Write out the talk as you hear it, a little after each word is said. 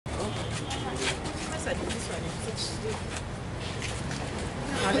answered this one in 6 weeks.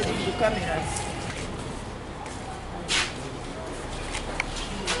 Now let's do cameras.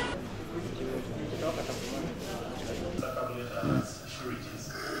 Kabuleta has sureties.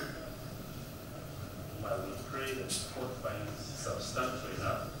 I will pray that the court finds substantial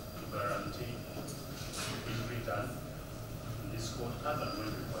enough to guarantee his return in this court as and when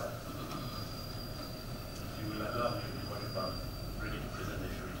required. You will allow me before the bank ready to present the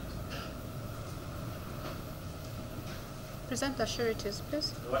sureties. Present the sureties,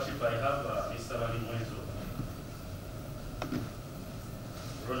 please. Your Worship, I have Mr. Mwenzo,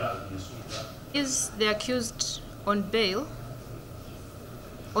 Ronald Newumbe. Is the accused on bail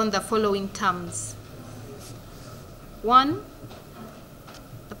on the following terms? 1,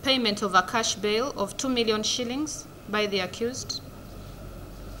 the payment of a cash bail of 2 million shillings by the accused.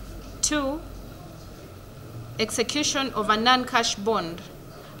 2, execution of a non-cash bond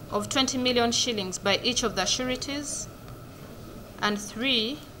of 20 million shillings by each of the sureties. And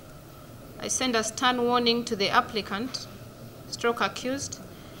 3, I send a stern warning to the applicant, stroke accused,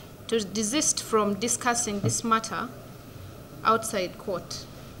 to desist from discussing this matter outside court.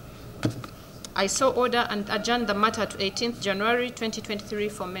 I so order and adjourn the matter to 18th January 2023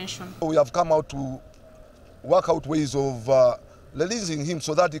 for mention. We have come out to work out ways of releasing him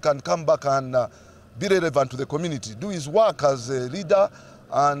so that he can come back and be relevant to the community, do his work as a leader,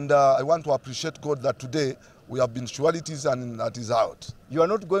 and I want to appreciate God that today we have been sureties and that is out. You are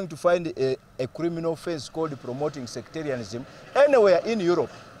not going to find a criminal offense called promoting sectarianism anywhere in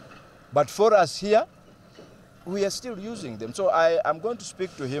Europe. But for us here, we are still using them. So I am going to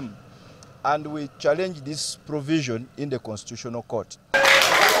speak to him and we challenge this provision in the Constitutional Court.